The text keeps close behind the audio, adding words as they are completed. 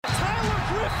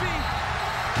feet.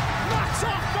 Knocks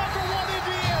off number 1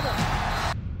 Indiana.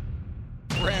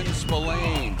 Brent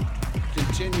Spillane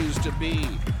continues to be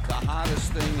the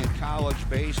hottest thing in college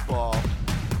baseball.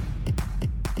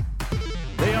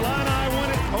 The Illini win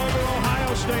it over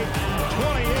Ohio State,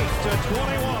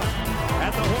 28-21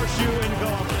 at the Horseshoe in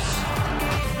Columbus.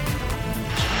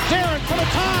 Darren for the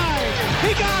tie.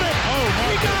 He got it.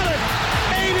 He got it.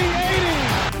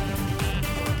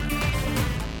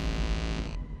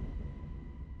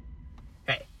 80-80.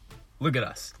 Hey, look at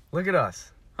us. Look at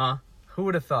us. Huh? Who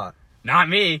would have thought? Not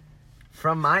me.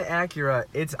 From my Acura,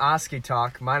 it's Oskee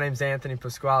Talk. My name's Anthony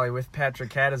Pasquale with Patrick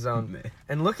Catazone.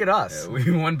 And look at us. We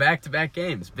won back-to-back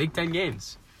games, Big Ten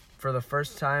games. For the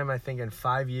first time, I think, in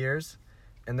 5 years.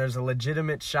 And there's a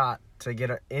legitimate shot to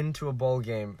get into a bowl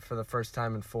game for the first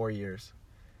time in 4 years.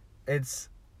 It's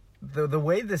the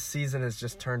way this season has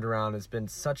just turned around has been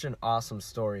such an awesome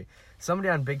story. Somebody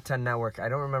on Big Ten Network, I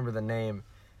don't remember the name,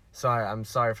 so I'm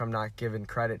sorry if I'm not giving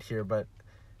credit here, but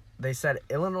they said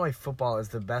Illinois football is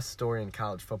the best story in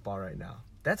college football right now.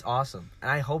 That's awesome. And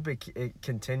I hope it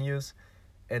continues.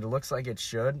 It looks like it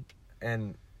should.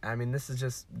 And, I mean, this has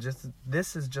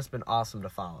just been awesome to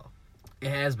follow. It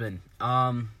has been.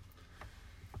 The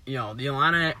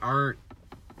Illini aren't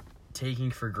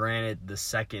taking for granted the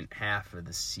second half of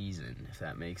the season, if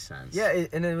that makes sense. Yeah,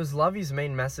 and it was Lovey's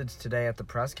main message today at the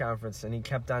press conference, and he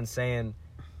kept on saying,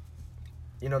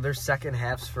 there's second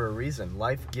halves for a reason.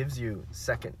 Life gives you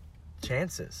second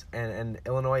chances, and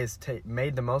Illinois has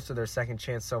made the most of their second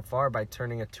chance so far by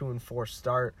turning a 2-4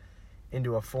 start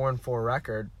into a 4-4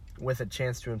 record with a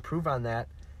chance to improve on that,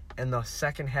 and the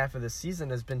second half of the season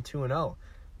has been 2-0.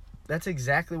 That's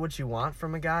exactly what you want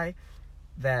from a guy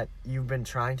that you've been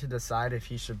trying to decide if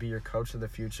he should be your coach of the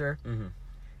future. Mm-hmm.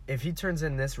 If he turns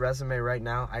in this resume right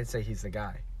now, I'd say he's the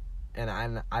guy,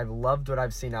 and I've loved what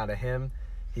I've seen out of him.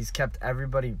 He's kept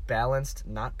everybody balanced,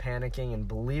 not panicking, and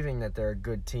believing that they're a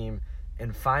good team.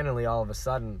 And finally, all of a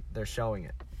sudden, they're showing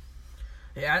it.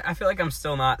 Yeah, I feel like I'm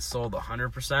still not sold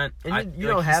 100%. And you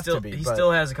don't have to be. He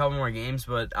still has a couple more games,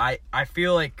 but I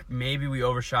feel like maybe we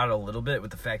overshot it a little bit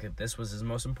with the fact that this was his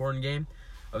most important game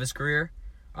of his career,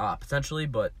 potentially.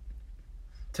 But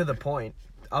to the point,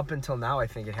 up until now, I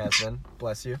think it has been.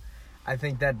 Bless you. I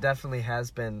think that definitely has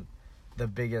been the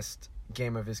biggest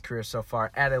game of his career so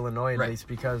far at Illinois, at least,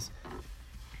 because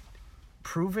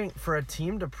for a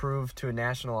team to prove to a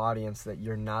national audience that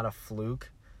you're not a fluke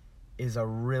is a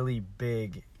really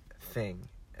big thing,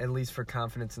 at least for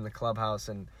confidence in the clubhouse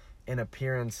and an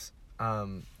appearance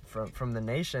from the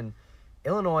nation.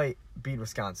 Illinois beat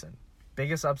Wisconsin.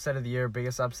 Biggest upset of the year,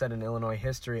 biggest upset in Illinois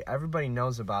history. Everybody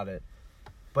knows about it.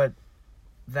 But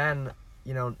then,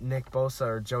 Nick Bosa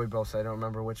or Joey Bosa, I don't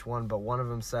remember which one, but one of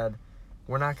them said,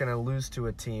 we're not going to lose to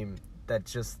a team that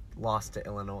just lost to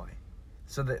Illinois.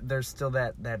 So there's still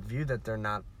that view that they're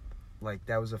not, like,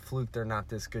 that was a fluke, they're not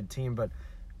this good team. But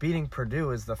beating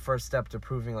Purdue is the first step to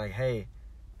proving, like, hey,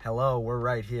 hello, we're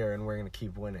right here and we're going to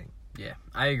keep winning. yeah,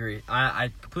 I agree.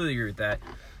 I completely agree with that.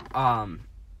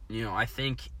 I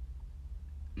think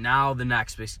now the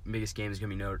next biggest game is going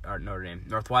to be Notre Dame,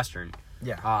 Northwestern.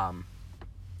 Yeah.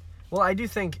 Well, I do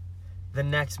think the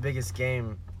next biggest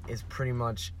game is pretty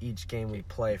much each game we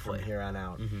play from here on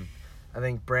out. Mm-hmm. I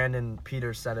think Brandon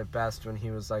Peters said it best when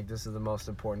he was like, this is the most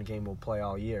important game we'll play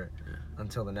all year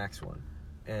until the next one.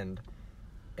 And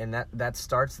that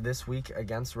starts this week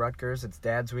against Rutgers. It's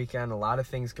Dad's weekend, a lot of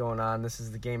things going on. This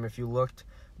is the game, if you looked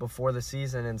before the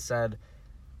season and said,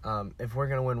 if we're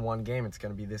going to win one game, it's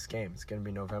going to be this game. It's going to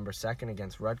be November 2nd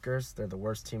against Rutgers. They're the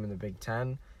worst team in the Big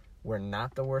Ten. We're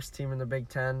not the worst team in the Big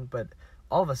Ten, but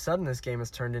all of a sudden this game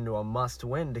has turned into a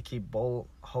must-win to keep bowl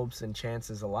hopes and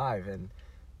chances alive. And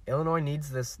Illinois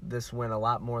needs this win a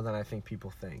lot more than I think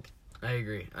people think. I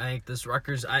agree. I think this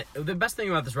Rutgers. The best thing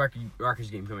about this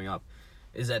Rutgers game coming up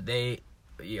is that they,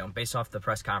 based off the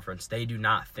press conference, they do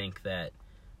not think that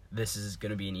this is going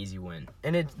to be an easy win.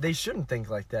 And they shouldn't think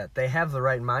like that. They have the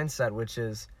right mindset, which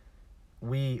is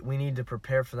we need to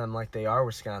prepare for them like they are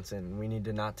Wisconsin. We need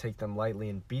to not take them lightly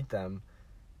and beat them,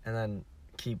 and then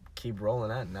keep rolling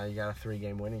on. Now you got a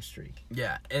 3-game winning streak.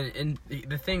 Yeah, and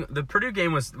the Purdue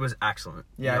game was excellent.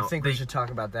 Yeah, I think we should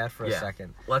talk about that for a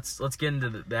second. Let's get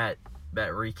into that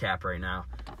recap right now.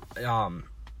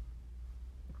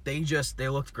 They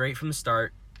looked great from the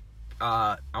start.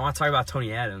 I want to talk about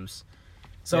Tony Adams.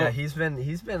 So yeah, he's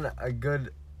been a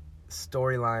good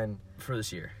storyline for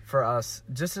this year for us,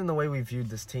 just in the way we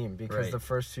viewed this team, because the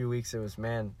first few weeks it was,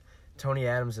 man, Tony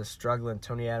Adams is struggling.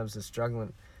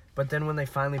 But then when they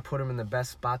finally put him in the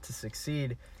best spot to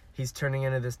succeed, he's turning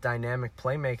into this dynamic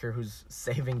playmaker who's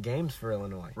saving games for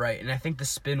Illinois. Right, and I think the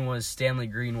spin was Stanley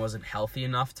Green wasn't healthy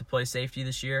enough to play safety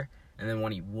this year, and then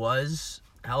when he was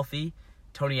healthy,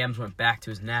 Tony Ems went back to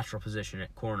his natural position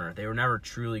at corner. They were never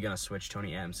truly going to switch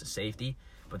Tony Ems to safety,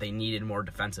 but they needed more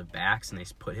defensive backs, and they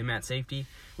put him at safety,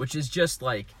 which is just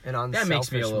like that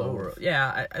makes me a little worried.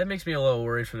 Yeah, that makes me a little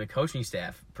worried from the coaching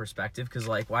staff perspective because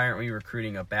why aren't we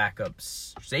recruiting a backup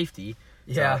safety?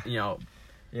 Yeah,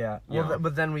 Yeah. Well,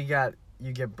 but then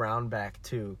you get Brown back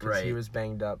too because he Right. was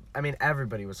banged up. I mean,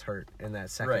 everybody was hurt in that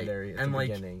secondary at the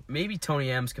beginning. Maybe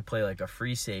Tony Ems could play a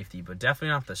free safety, but definitely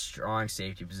not the strong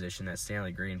safety position that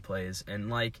Stanley Green plays, and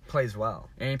Plays well.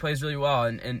 and he plays really well.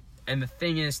 And the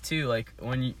thing is too,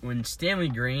 when Stanley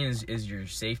Green is your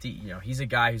safety, he's a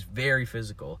guy who's very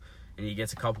physical, and he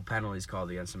gets a couple penalties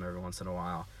called against him every once in a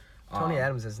while. Tony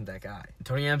Adams isn't that guy.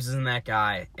 Tony Ems isn't that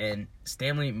guy, and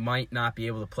Stanley might not be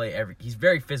able to play he's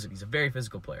very physical. He's a very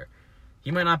physical player. He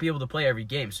might not be able to play every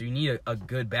game, so you need a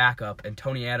good backup, and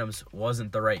Tony Adams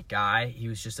wasn't the right guy. He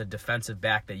was just a defensive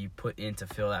back that you put in to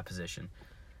fill that position.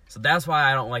 So that's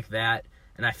why I don't like that,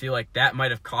 and I feel like that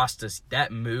might have cost us that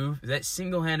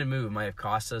single-handed move might have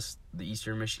cost us the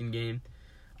Eastern Michigan game.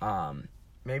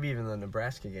 Maybe even the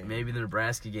Nebraska game. Maybe the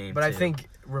Nebraska game, But too. I think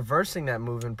reversing that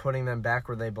move and putting them back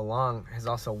where they belong has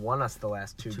also won us the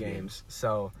last two Two games. games.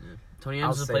 So Tony I'll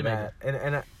Ems is a say playmaker. that.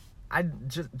 And I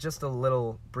just a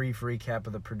little brief recap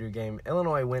of the Purdue game.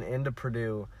 Illinois went into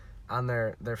Purdue on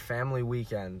their family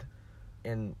weekend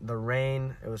in the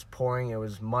rain. It was pouring. It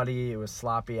was muddy. It was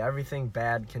sloppy. Everything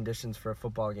bad conditions for a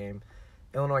football game.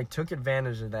 Illinois took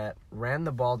advantage of that, ran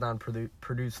the ball down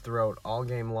Purdue's throat all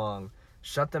game long,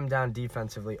 shut them down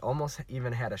defensively, almost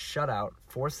even had a shutout,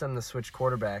 forced them to switch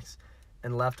quarterbacks,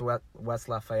 and left West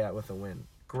Lafayette with a win.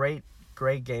 Great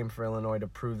game for Illinois to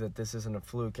prove that this isn't a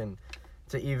fluke and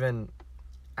to even,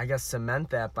 I guess, cement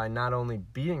that by not only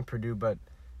beating Purdue, but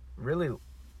really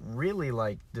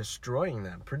destroying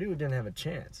them. Purdue didn't have a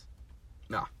chance.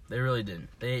 No, they really didn't.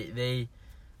 They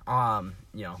had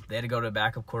to go to a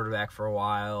backup quarterback for a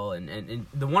while, and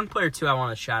the one player too I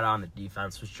want to shout out on the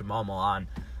defense was Jamal Milan.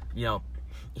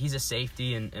 He's a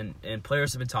safety, and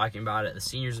players have been talking about it. The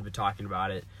seniors have been talking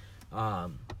about it.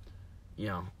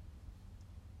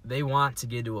 They want to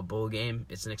get to a bowl game.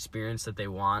 It's an experience that they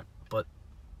want, but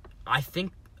I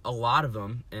think a lot of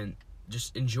them and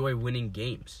just enjoy winning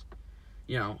games.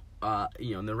 In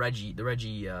the Reggie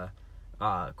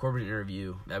Corbin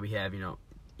interview that we have,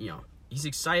 he's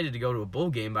excited to go to a bowl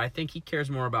game, but I think he cares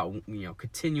more about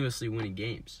continuously winning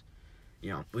games.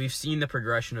 We've seen the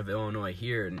progression of Illinois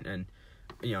here, and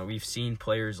we've seen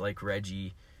players like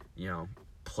Reggie,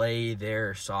 play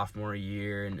their sophomore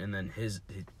year, and then his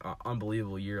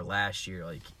unbelievable year last year.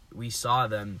 We saw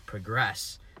them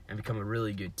progress and become a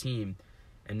really good team,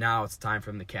 and now it's time for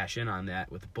them to cash in on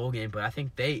that with the bowl game. But I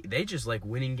think they just like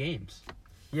winning games.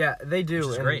 Yeah, they do.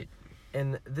 Which is great.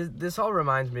 And this all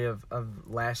reminds me of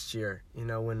last year,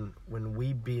 when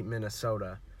we beat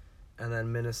Minnesota, and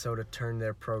then Minnesota turned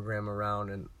their program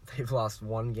around, and they've lost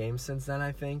one game since then.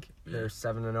 I think they're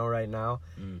 7-0 right now.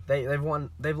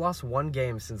 They've lost one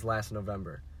game since last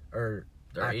November or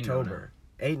They're October.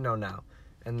 8-0 now,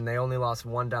 and they only lost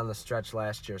one down the stretch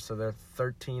last year. So they're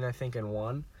 13, I think, and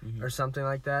 1 or something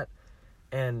like that.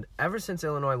 And ever since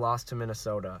Illinois lost to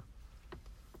Minnesota,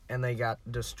 and they got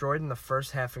destroyed in the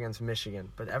first half against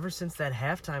Michigan, but ever since that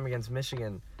halftime against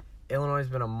Michigan, Illinois has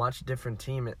been a much different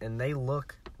team, and they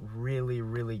look really,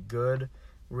 really good,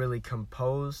 really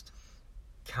composed,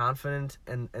 confident,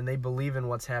 and they believe in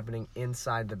what's happening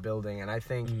inside the building. And I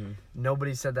think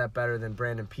nobody said that better than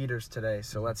Brandon Peters today,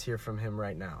 so let's hear from him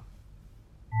right now.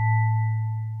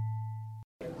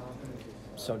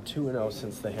 So 2-0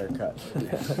 since the haircut.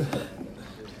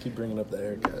 Keep bringing up the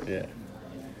haircut. Yeah.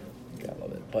 I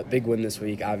love it. But big win this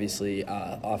week, obviously.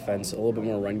 Offense, a little bit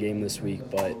more run game this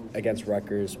week, but against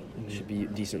Rutgers, should be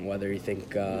decent weather. You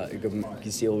think you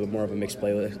can see a little bit more of a mixed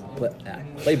playbook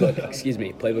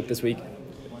this week?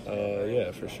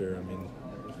 Yeah, for sure. I mean,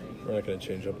 we're not going to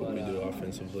change up what we do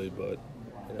offensively, but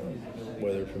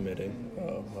weather permitting,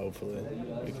 hopefully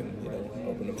we can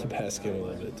open up the pass game a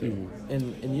little bit too.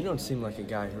 And you don't seem like a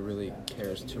guy who really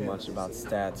cares too much about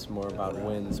stats, more about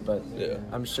wins, but Yeah.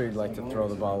 I'm sure you'd like to throw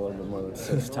the ball a little bit more than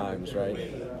 6 times, right?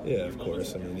 Yeah, of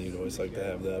course. I mean, you'd always like to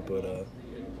have that, but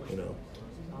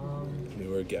we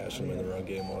were gashing them in the run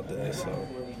game all day, so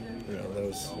that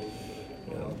was.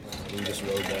 We just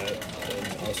rode that,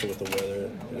 and also with the weather,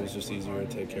 it was just easier to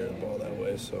take care of the ball that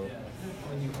way. So,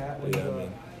 yeah, I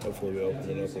mean, hopefully we open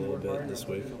it up a little bit this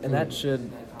week. And that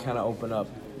should kind of open up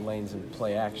lanes and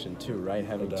play action too, right?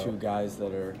 Having No doubt. 2 guys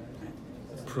that are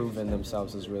proven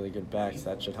themselves as really good backs.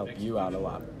 That should help you out a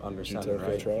lot under Did you center, tell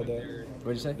right? Coach Rod that?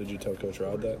 What'd you say? Did you tell Coach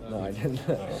Rod that? No, I didn't.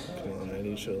 Oh, come on, man.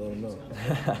 You should let him know.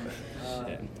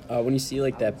 When you see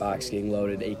like that box getting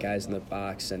loaded, 8 guys in the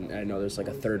box, and I know there's like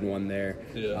a third one there,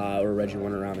 Yeah. or Reggie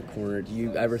one around the corner. Do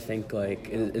you ever think like,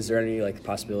 is there any like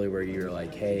possibility where you're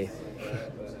like, hey,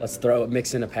 let's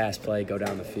mix in a pass play, go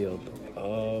down the field?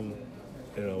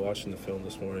 You know, watching the film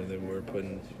this morning, they were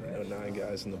putting 9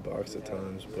 guys in the box at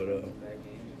times, but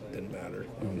didn't matter,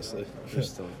 honestly. You're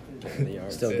still getting the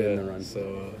yards. Still getting the run.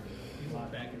 So,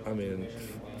 I mean,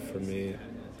 for me,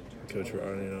 Coach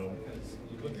Rod, you know,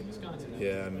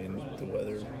 yeah, I mean, the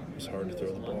weather was hard to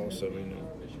throw the ball, so we're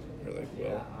like,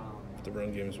 well, if the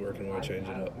run game is working, why change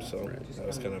it up? So that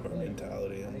was kind of our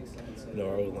mentality, and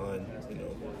our O-line,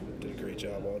 did a great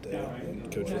job all day. And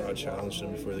Coach Rod challenged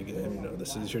them before the game.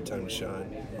 This is your time to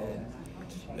shine.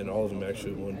 And all of them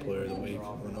actually won Player of the Week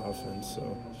on offense.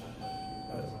 So.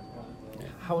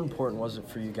 How important was it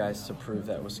for you guys to prove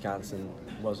that Wisconsin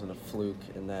wasn't a fluke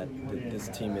and that this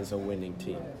team is a winning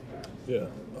team? Yeah,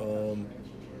 I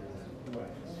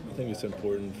think it's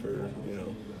important for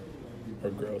our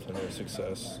growth and our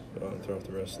success throughout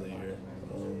the rest of the year.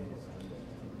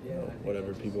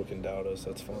 Whatever people can doubt us,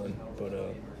 that's fine. But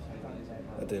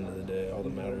at the end of the day, all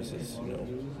that matters is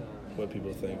what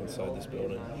people think inside this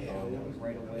building.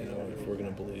 If we're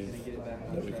going to believe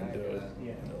that we can do it,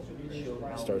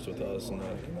 it starts with us and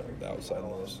not the outside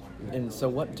noise. And so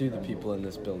what do the people in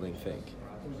this building think?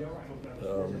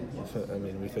 I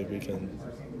mean, we think we can,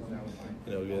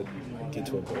 get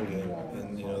to a bowl game,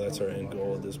 and that's our end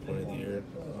goal at this point of the year.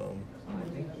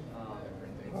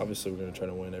 Obviously, we're going to try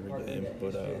to win every game,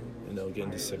 but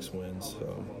getting to 6 wins,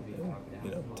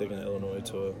 taking Illinois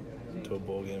to a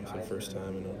bowl game for the first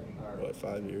time in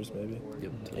 5 years maybe.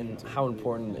 Yep. And how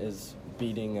important is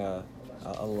beating a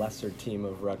lesser team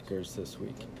of Rutgers this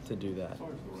week to do that?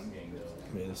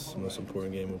 I mean, it's the most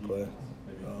important game we'll play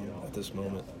at this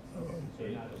moment.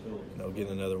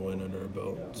 Getting another win under our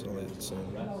belt, it's only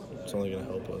going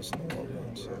to help us in the long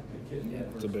run. So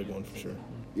it's a big one for sure.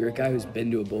 You're a guy who's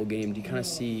been to a bowl game. Do you kind of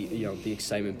see, the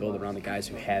excitement build around the guys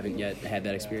who haven't yet had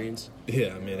that experience?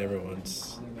 Yeah, I mean,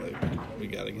 everyone's like, we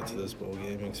got to get to this bowl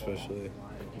game, especially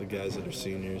the guys that are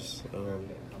seniors. I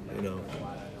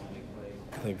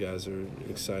think guys are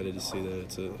excited to see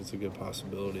that it's a good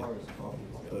possibility.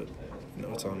 But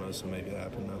it's on us to make it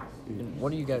happen now. And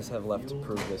what do you guys have left to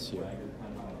prove this year?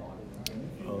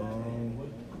 I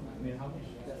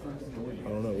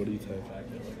don't know. What do you think?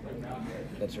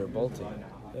 That you're a bowl team.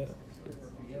 Yeah,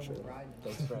 sure.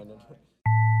 Thanks, Brandon.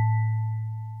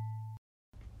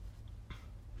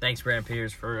 Thanks, Brandon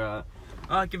Peters, for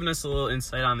giving us a little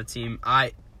insight on the team.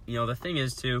 The thing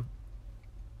is, too,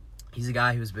 he's a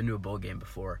guy who's been to a bowl game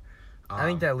before. I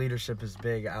think that leadership is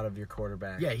big out of your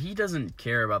quarterback. Yeah, he doesn't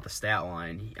care about the stat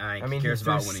line. He cares he threw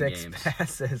about winning 6 games.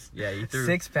 passes. Yeah, he threw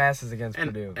 6 passes against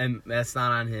Purdue. And that's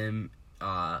not on him.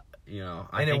 It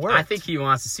worked. I think he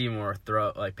wants to see more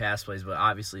pass plays, but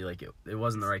obviously it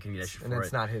wasn't the right condition for it. And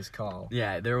it's not his call.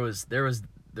 Yeah, there was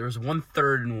one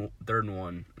third and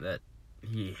one that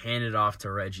he handed off to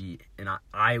Reggie, and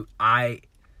I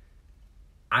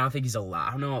don't think he's allowed.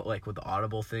 I don't know what the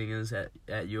audible thing is at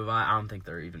U of I. I don't think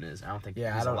there even is. I don't think he's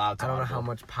allowed to. I don't know audible. how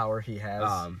much power he has.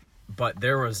 But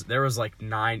there was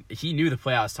 9. He knew the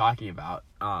play I was talking about.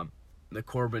 The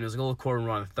Corbin, it was a little Corbin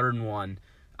run, 3rd and 1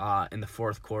 in the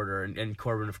 4th quarter, and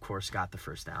Corbin of course got the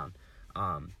first down.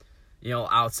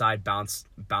 Outside bounce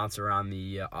around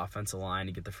the offensive line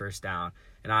to get the first down,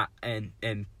 and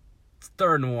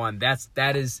 3rd and 1.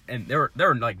 That is, and there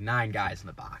were 9 guys in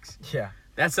the box. Yeah,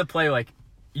 that's the play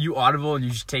you audible and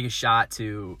you just take a shot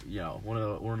to one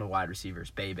of the wide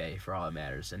receivers, Bebe, for all that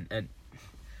matters, and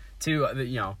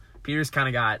to Peters kind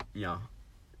of got he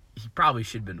probably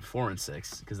should have been 4 and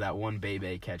 6 because that one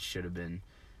Bebe catch should have been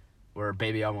where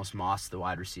Bebe almost mossed the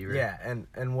wide receiver. Yeah,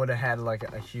 and would have had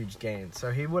a huge gain.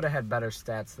 So he would have had better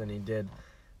stats than he did,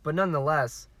 but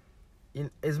nonetheless,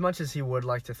 as much as he would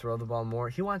like to throw the ball more,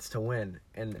 he wants to win,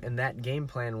 and that game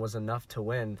plan was enough to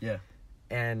win. Yeah.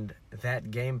 And that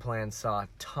game plan saw a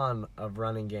ton of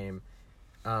running game.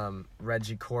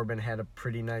 Reggie Corbin had a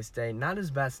pretty nice day. Not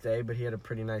his best day, but he had a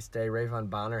pretty nice day. Rayvon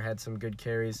Bonner had some good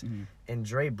carries. Mm-hmm. And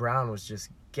Dre Brown was just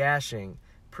gashing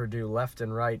Purdue left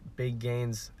and right, big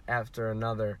gains after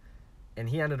another. And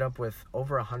he ended up with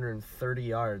over 130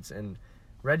 yards. And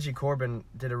Reggie Corbin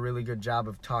did a really good job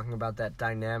of talking about that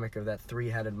dynamic of that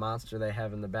 3-headed monster they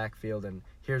have in the backfield. And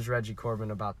here's Reggie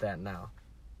Corbin about that now.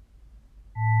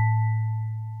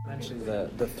 Mentioned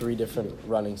the 3 different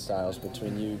running styles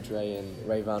between you, Dre, and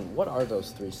Rayvon. What are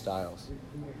those 3 styles?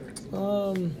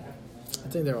 I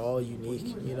think they're all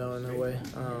unique, in a way.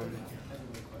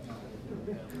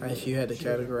 If you had to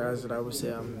categorize it, I would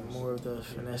say I'm more of the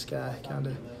finesse guy, kind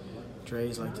of.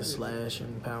 Dre's like the slash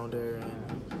and pounder,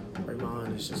 and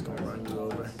Raymond is just going to run you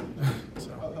over.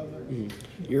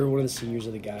 You're one of the seniors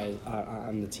of the guys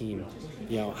on the team.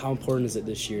 How important is it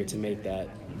this year to make that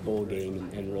bowl game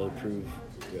and really prove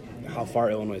how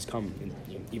far Illinois has come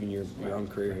in even your own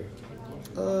career here?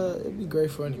 It'd be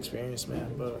great for an experience,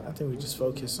 man, but I think we just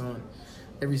focus on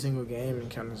every single game and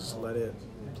kind of just let it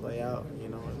play out.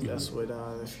 If that's what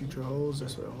the future holds,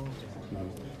 that's what it holds.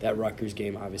 That Rutgers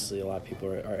game, obviously, a lot of people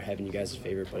are having you guys as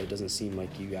favorite, but it doesn't seem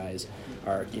like you guys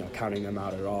are, counting them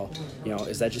out at all.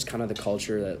 Is that just kind of the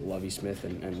culture that Lovie Smith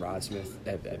and Rod Smith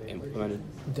have implemented?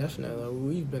 Definitely.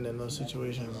 We've been in those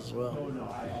situations as well.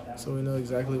 So we know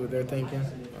exactly what they're thinking.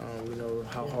 We know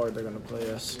how hard they're going to play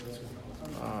us.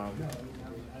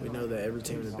 We know that every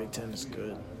team in the Big Ten is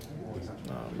good.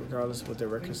 Regardless of what their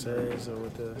record says or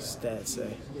what the stats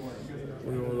say.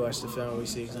 When we watch the film, we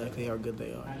see exactly how good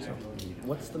they are. So.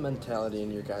 What's the mentality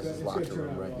in your guys' locker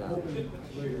room right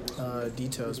now?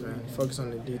 Details, man. Focus on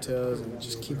the details and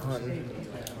just keep hunting.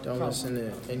 Don't listen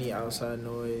to any outside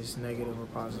noise, negative or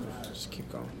positive. Just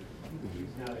keep going.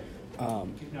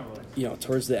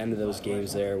 Towards the end of those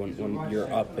games there, when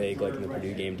you're up big, like in the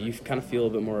Purdue game, do you kind of feel a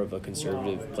bit more of a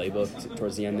conservative playbook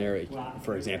towards the end there?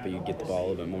 For example, you get the ball a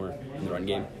little bit more in the run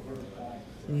game?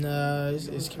 Nah,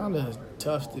 it's kind of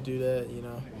tough to do that,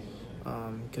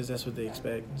 because that's what they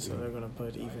expect. So they're going to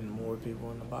put even more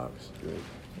people in the box,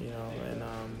 and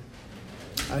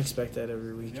I expect that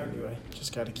every week anyway.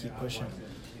 Just got to keep pushing,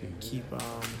 keep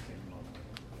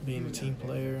being a team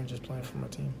player and just playing for my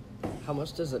team. How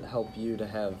much does it help you to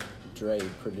have Dre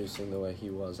producing the way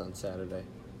he was on Saturday?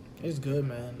 It's good,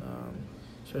 man,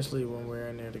 especially when we're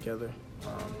in there together.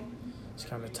 It's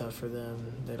kind of tough for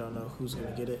them. They don't know who's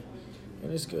going to get it.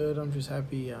 And it's good. I'm just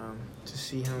happy to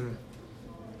see him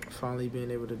finally being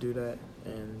able to do that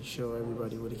and show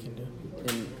everybody what he can do.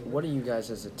 And what do you guys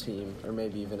as a team, or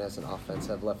maybe even as an offense,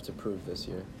 have left to prove this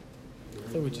year? I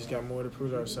think we just got more to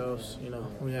prove ourselves.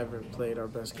 We haven't played our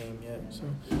best game yet, so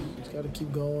just got to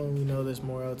keep going. We know there's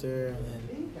more out there,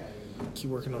 and keep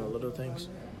working on the little things.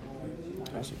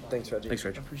 Awesome. Thanks, Reggie. Thanks,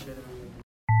 Reggie. I appreciate it.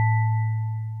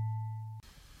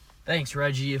 Thanks,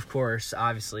 Reggie, of course.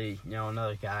 Obviously,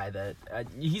 another guy that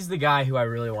he's the guy who I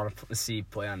really want to see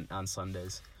play on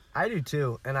Sundays. I do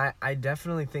too, and I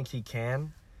definitely think he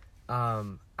can.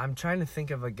 I'm trying to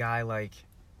think of a guy like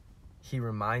he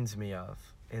reminds me of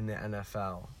in the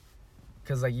NFL,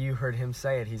 because like you heard him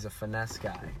say it, he's a finesse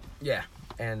guy. Yeah.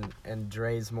 And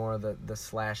Dre's more the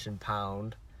slash and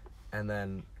pound, and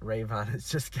then Rayvon is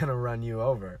just gonna run you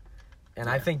over. And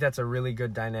I think that's a really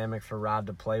good dynamic for Rod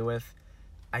to play with.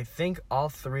 I think all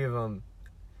three of them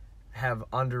have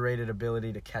underrated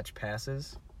ability to catch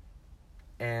passes,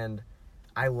 and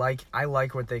I like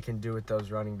what they can do with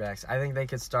those running backs. I think they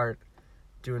could start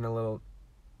doing a little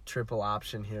triple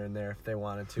option here and there if they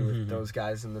wanted to with those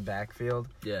guys in the backfield.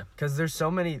 Yeah. Because there's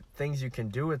so many things you can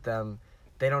do with them.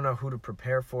 They don't know who to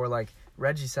prepare for. Like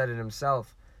Reggie said it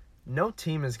himself, no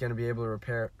team is going to be able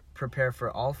to prepare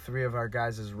for all three of our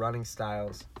guys' running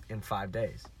styles in 5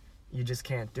 days. You just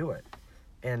can't do it.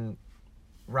 And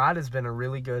Rod has been a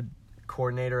really good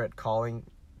coordinator at calling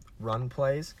run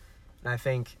plays. And I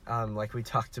think, like we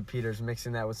talked to Peters,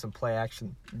 mixing that with some play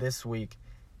action this week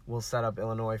will set up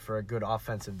Illinois for a good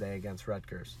offensive day against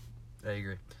Rutgers. I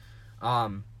agree.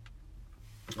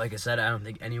 Like I said, I don't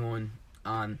think anyone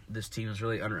on this team is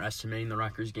really underestimating the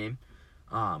Rutgers game.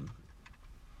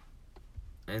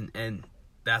 And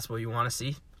that's what you want to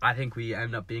see. I think we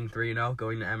end up being 3-0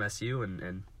 going to MSU,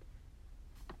 and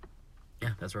yeah,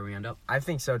 that's where we end up. I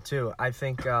think so, too. I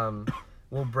think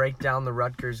we'll break down the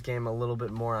Rutgers game a little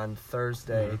bit more on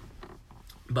Thursday.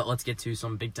 Mm-hmm. But let's get to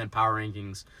some Big Ten power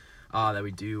rankings that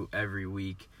we do every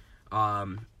week.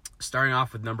 Starting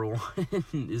off with number 1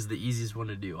 is the easiest one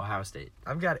to do, Ohio State.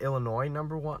 I've got Illinois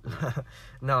number 1.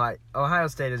 No, Ohio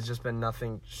State has just been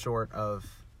nothing short of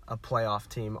a playoff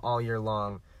team all year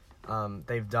long.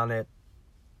 They've done it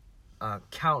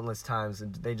countless times,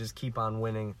 and they just keep on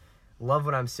winning. Love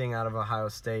what I'm seeing out of Ohio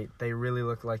State. They really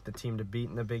look like the team to beat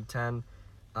in the Big Ten.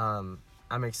 I'm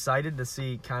excited to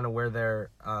see kind of where their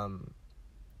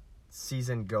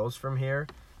season goes from here.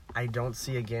 I don't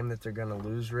see a game that they're going to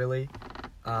lose, really.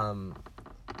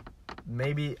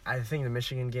 Maybe I think the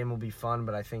Michigan game will be fun,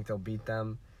 but I think they'll beat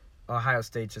them. Ohio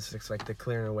State just looks like the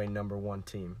clear and away number 1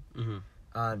 team.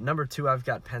 Mm-hmm. Number 2, I've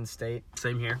got Penn State.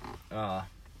 Same here.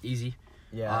 Easy.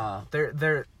 Yeah.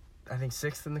 They're I think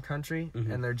 6th in the country, mm-hmm.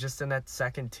 and they're just in that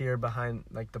second tier behind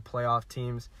like the playoff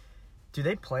teams. Do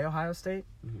they play Ohio State?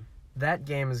 Mm-hmm. that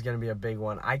game is going to be a big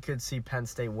one. I could see Penn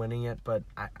State winning it, but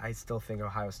I still think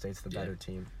Ohio State's the better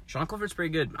team. Sean Clifford's pretty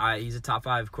good. He's a top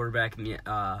 5 quarterback in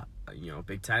the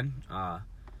Big Ten,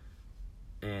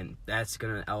 and that's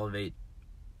going to elevate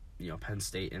Penn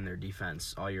State and their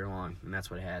defense all year long, and that's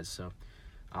what it has. So,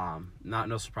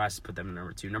 no surprise to put them in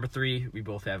number 2. Number 3, we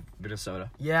both have Minnesota.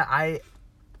 Yeah,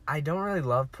 I don't really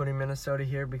love putting Minnesota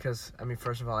here because,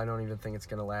 first of all, I don't even think it's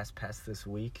going to last past this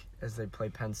week as they play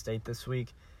Penn State this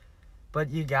week. But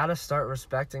you got to start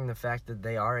respecting the fact that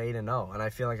they are 8-0. And I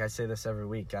feel like I say this every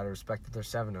week. Got to respect that they're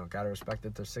 7-0. Got to respect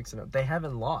that they're 6-0. They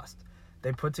haven't lost.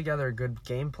 They put together a good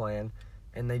game plan,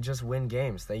 and they just win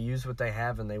games. They use what they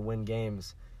have, and they win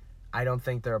games. I don't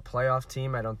think they're a playoff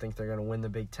team. I don't think they're going to win the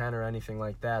Big Ten or anything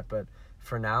like that. But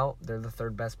for now, they're the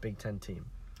 3rd best Big Ten team.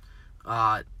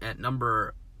 At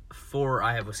number 4,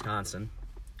 I have Wisconsin.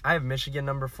 I have Michigan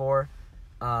number 4.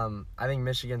 I think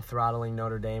Michigan throttling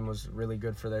Notre Dame was really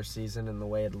good for their season and the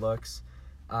way it looks.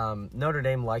 Notre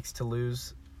Dame likes to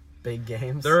lose big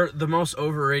games. They're the most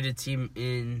overrated team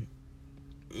in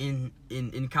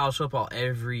college football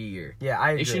every year. Yeah,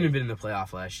 I agree. They shouldn't have been in the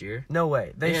playoff last year. No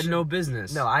way. They had no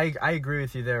business. No, I agree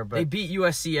with you there. But they beat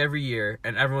USC every year,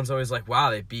 and everyone's always like, wow,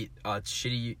 they beat a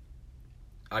shitty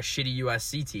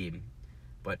USC team.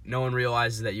 But no one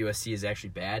realizes that USC is actually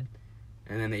bad.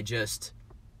 And then they just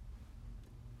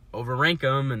overrank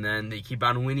them, and then they keep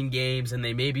on winning games, and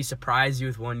they maybe surprise you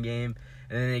with one game,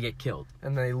 and then they get killed.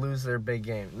 And they lose their big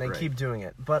game. And they Right. keep doing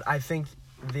it. But I think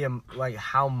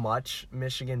how much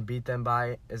Michigan beat them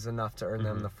by is enough to earn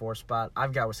them the 4 spot.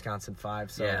 I've got Wisconsin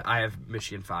 5. So Yeah, I have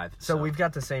Michigan 5. So we've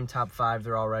got the same top 5.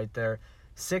 They're all right there.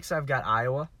 6, I've got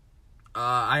Iowa.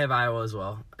 I have Iowa as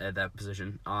well at that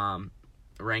position.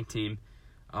 Ranked team.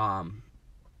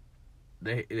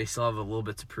 They still have a little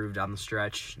bit to prove down the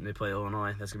stretch. They play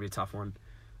Illinois. That's going to be a tough one.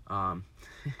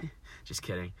 Just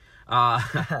kidding.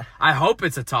 I hope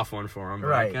it's a tough one for them. But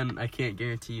Right. I can't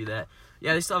guarantee you that.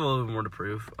 Yeah, they still have a little bit more to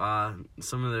prove.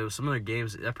 Some of their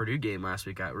games, that Purdue game last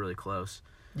week got really close.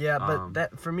 Yeah, but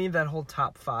that for me, that whole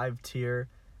top 5 tier,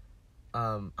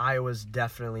 Iowa's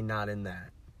definitely not in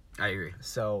that. I agree.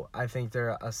 So I think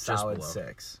they're a solid below.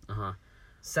 6.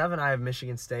 7, I have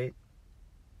Michigan State.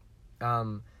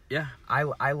 Yeah.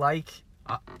 I like.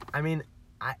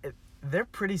 They're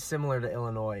pretty similar to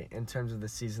Illinois in terms of the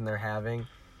season they're having.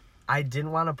 I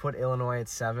didn't want to put Illinois at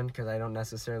 7 because I don't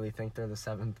necessarily think they're the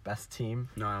 7th best team.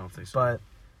 No, I don't think so.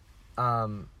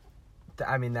 But,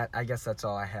 I guess that's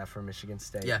all I have for Michigan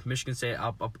State. Yeah, Michigan State,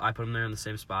 I put them there in the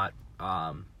same spot.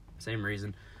 Same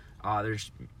reason. They're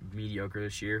just mediocre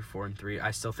this year, 4-3.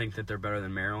 I still think that they're better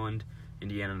than Maryland,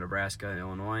 Indiana, Nebraska, and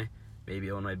Illinois. Maybe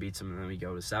Illinois beats them and then we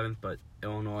go to 7th, but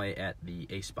Illinois at the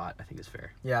 8th spot I think is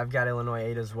fair. Yeah, I've got Illinois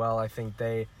 8 as well. I think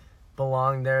they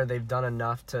belong there. They've done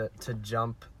enough to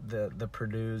jump the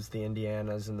Purdues, the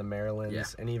Indianas, and the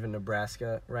Marylands, and even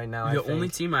Nebraska right now. The only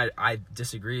team I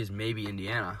disagree is maybe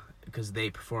Indiana because they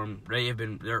perform.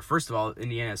 First of all,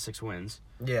 Indiana has 6 wins.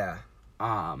 Yeah.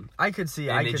 I could see.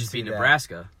 And they just beat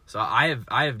Nebraska. So I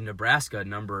have Nebraska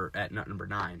number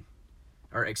 9,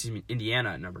 or excuse me,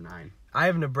 Indiana at number 9. I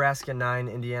have Nebraska 9,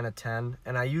 Indiana 10,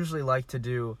 and I usually like to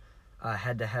do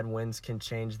head-to-head wins can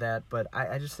change that, but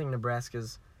I just think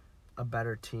Nebraska's a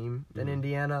better team than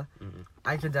Indiana.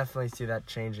 I could definitely see that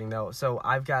changing, though. So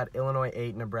I've got Illinois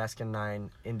 8, Nebraska 9,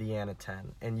 Indiana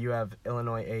 10, and you have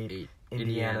Illinois 8,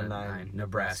 Indiana 9,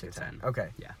 Nebraska 10. Okay.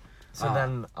 Yeah. So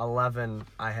then 11,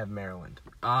 I have Maryland.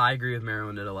 I agree with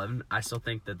Maryland at 11. I still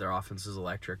think that their offense is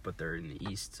electric, but they're in the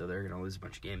East, so they're going to lose a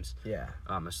bunch of games. Yeah.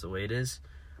 That's the way it is.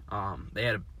 They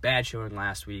had a bad showing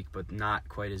last week, but not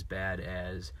quite as bad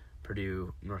as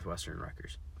Purdue, Northwestern, and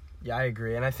Rutgers. Yeah, I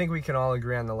agree. And I think we can all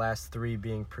agree on the last 3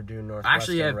 being Purdue,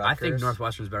 Northwestern, Rutgers. I think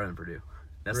Northwestern's better than Purdue.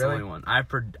 That's Really? the only one.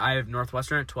 I have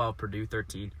Northwestern at 12, Purdue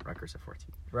 13, Rutgers at 14.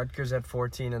 Rutgers at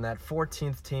 14, and that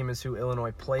 14th team is who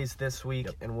Illinois plays this week,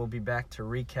 Yep. and we'll be back to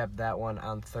recap that one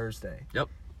on Thursday. Yep.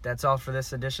 That's all for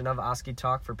this edition of Oskee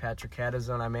Talk. For Patrick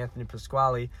Hattazone, I'm Anthony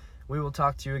Pasquale. We will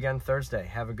talk to you again Thursday.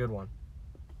 Have a good one.